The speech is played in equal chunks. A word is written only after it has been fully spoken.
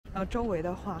然后周围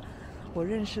的话，我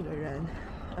认识的人，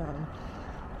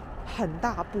很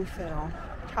大部分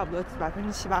差不多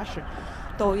70%-80%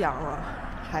都阳了，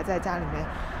还在家里面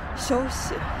休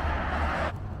息。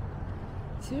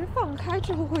其实放开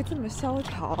之后会这么萧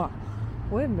条啊，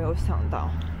我也没有想到。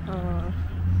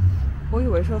我以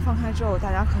为说放开之后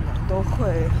大家可能都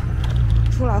会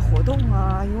出来活动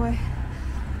啊，因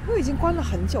为已经关了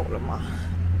很久了嘛。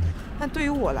但对于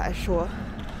我来说，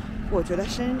我觉得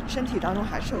身体当中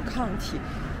还是有抗体，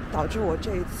导致我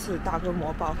这一次大规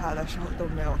模爆发的时候都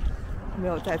没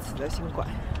有再次得新冠。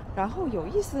然后有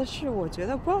意思的是，我觉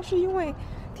得不知道是因为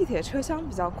地铁车厢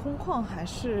比较空旷，还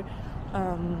是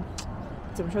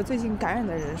怎么说，最近感染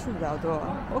的人数比较多，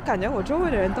我感觉我周围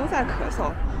的人都在咳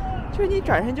嗽，就是你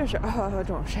转身就是这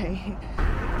种声音，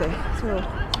对，就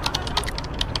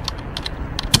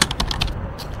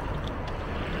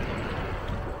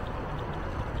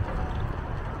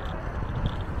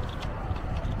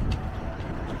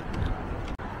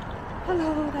Hello，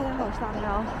 大家好，我是大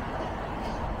喵。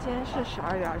今天是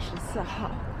12月24号，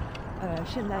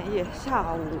圣诞夜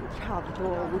下午差不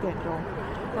多5点钟。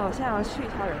那我现在要去一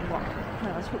下人广，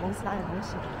要去公司拿点东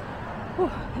西。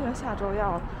因为下周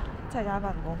要在家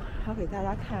办公，然后给大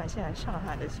家看看现在上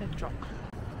海的现状。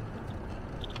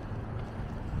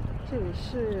这里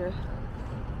是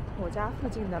我家附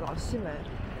近的老西门，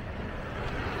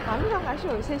马路上还是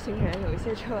有一些行人，有一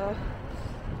些车，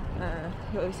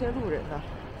有一些路人的。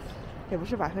也不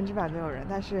是100%没有人，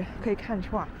但是可以看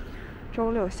出啊，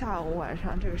周六下午晚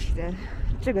上这个时间，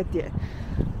这个点，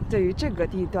对于这个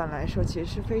地段来说，其实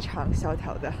是非常萧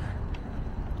条的。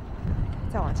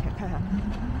再往前看看，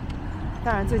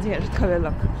当然最近也是特别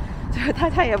冷，就是大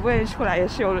家也不愿意出来，也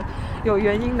是有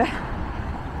原因的。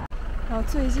然后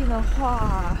最近的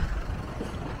话，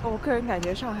我个人感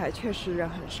觉上海确实人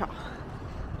很少。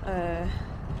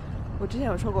我之前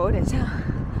有说过，有点像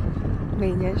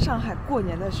每年上海过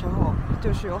年的时候，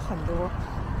就是有很多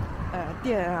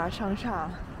店啊、商厦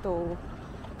都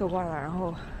关了，然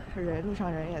后路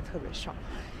上人也特别少，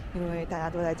因为大家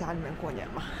都在家里面过年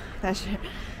嘛。但是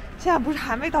现在不是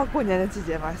还没到过年的季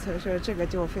节嘛，所以说这个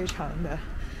就非常的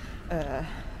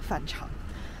反常。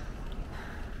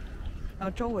然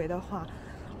后周围的话，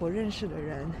我认识的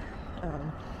人，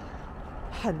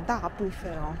很大部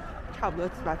分差不多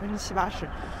70%-80%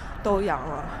都阳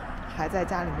了，还在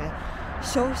家里面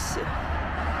休息。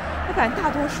我感觉大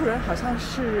多数人好像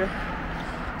是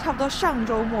差不多上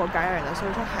周末感染的，所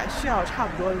以说还需要差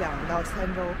不多2到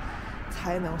3周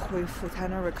才能恢复，才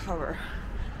能 recover。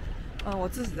我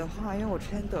自己的话，因为我之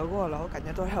前得过了，我感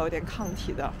觉都还有点抗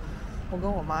体的。我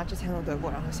跟我妈之前都得过，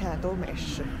然后现在都没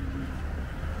事。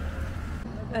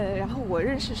然后我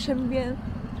认识身边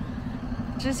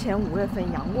之前5月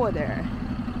份阳过的人，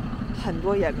很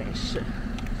多也没事，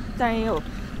但也有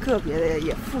个别的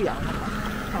也复阳了嘛，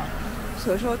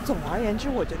所以说总而言之，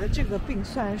我觉得这个病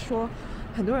虽然说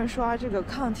很多人说啊，这个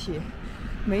抗体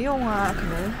没用啊，可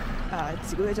能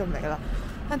几个月就没了，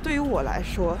但对于我来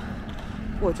说，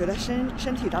我觉得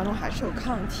身体当中还是有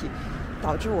抗体，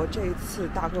导致我这一次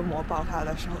大规模爆发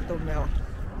的时候都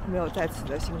没有再次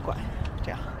得新冠。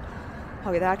这样，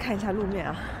好，给大家看一下路面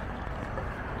啊。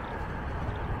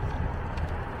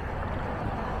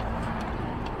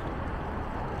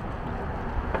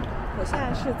我现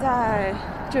在是在，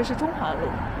这是中华路，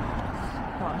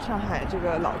上海这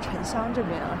个老城乡这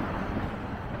边啊。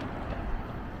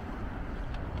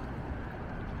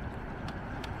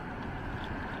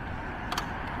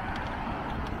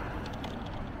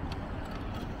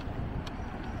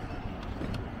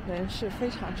人是非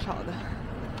常少的。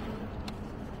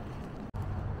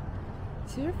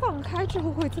其实放开之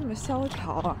后会这么萧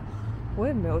条啊，我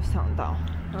也没有想到。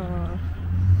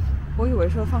我以为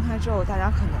说放开之后大家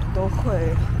可能都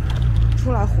会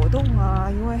出来活动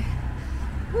啊，因为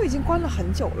已经关了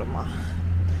很久了嘛。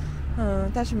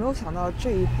但是没有想到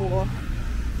这一波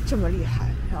这么厉害，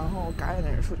然后感染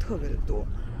的人数特别的多，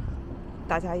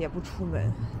大家也不出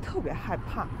门，特别害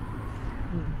怕。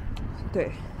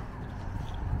对。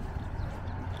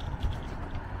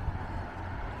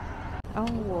然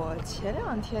后我前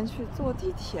2天去坐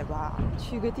地铁吧，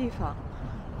去一个地方，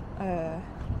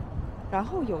然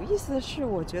后有意思的是，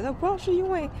我觉得不知道是因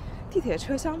为地铁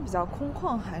车厢比较空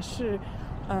旷，还是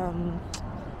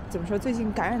怎么说，最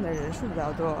近感染的人数比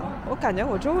较多，我感觉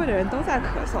我周围的人都在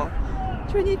咳嗽，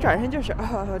就是你转身就是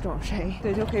这种声音，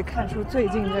对，就可以看出最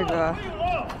近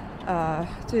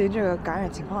这个感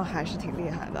染情况还是挺厉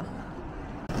害的。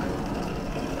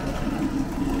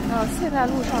现在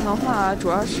路上的话，主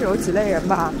要是有几类人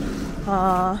吧，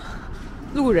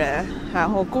路人，然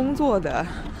后工作的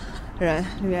人，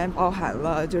里面包含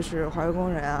了就是环卫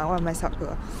工人啊、外卖小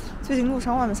哥。最近路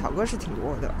上外卖小哥是挺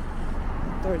多的，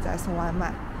都是在送外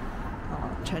卖。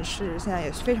城市现在也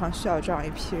是非常需要这样一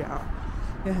批人啊，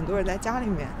因为很多人在家里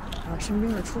面生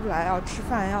病了出不来，要吃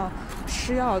饭要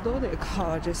吃药都得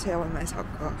靠这些外卖小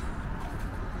哥。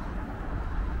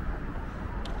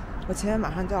我前面马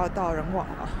上就要到人广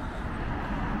了，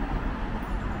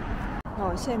那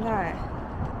我现在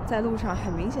在路上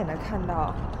很明显的看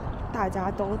到大家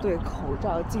都对口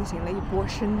罩进行了一波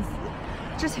升级。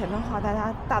之前的话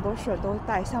大多数人都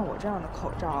戴像我这样的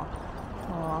口罩，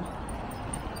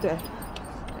对，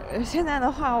现在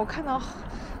的话我看到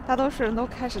大多数人都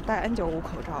开始戴 N95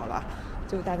 口罩了，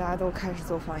就大家都开始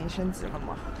做防疫升级了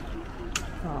嘛，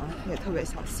也特别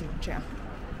小心这样。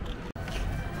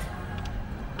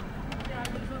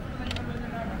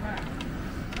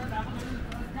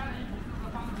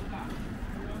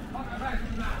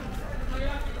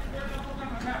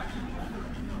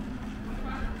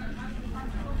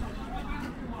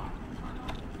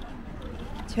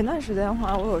前段时间的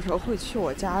话，我有时候会去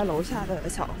我家楼下的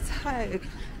小菜，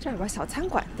这有个小餐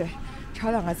馆，对，炒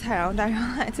2个菜然后带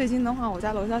上来。最近的话，我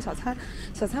家楼下小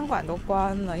餐馆都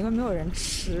关了，因为没有人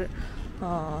吃。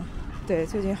对，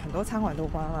最近很多餐馆都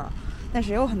关了，但是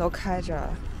也有很多开着。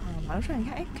马路上你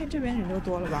看，看这边人就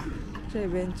多了吧？这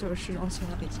边就是市中心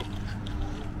了已经。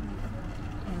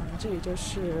这里就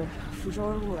是福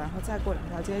州路，然后再过2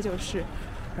条街就是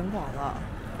人广了。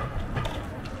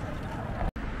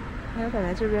我感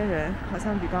觉这边人好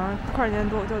像比刚刚突然间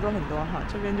多很多哈。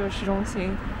这边就是市中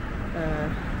心，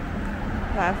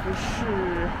来福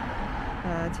士，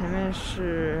前面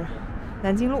是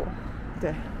南京路，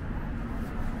对。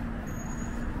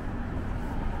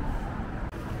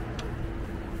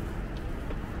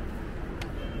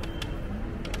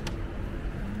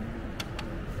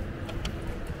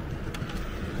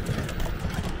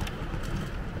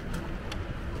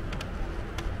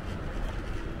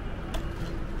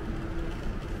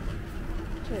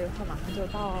这里的话马上就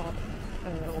到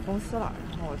我公司了，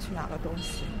然后我去拿个东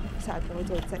西，下周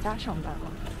就在家上班了。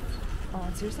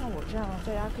其实像我这样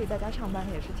可以在家上班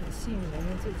也是挺幸运的，因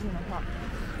为最近的话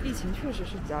疫情确实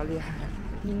是比较厉害。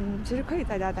其实可以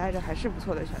在家待着还是不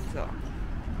错的选择。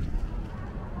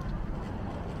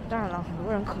当然了，很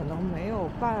多人可能没有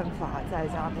办法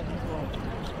在家工作，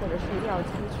或者是一定要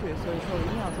出去，所以说一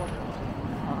定要做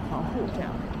好防护这样。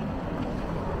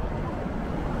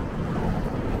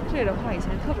这里的话以前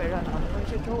特别热闹，因为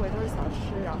这周围都是小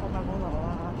吃，然后办公楼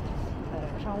啊，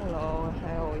商务楼，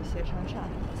还有一些商厦，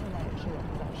现在也是人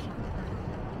比较少。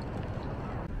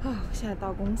现在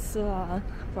到公司了，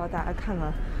不知道大家看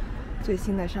了最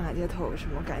新的上海街头有什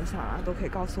么感想啊？都可以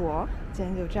告诉我。今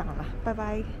天就这样了，拜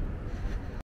拜。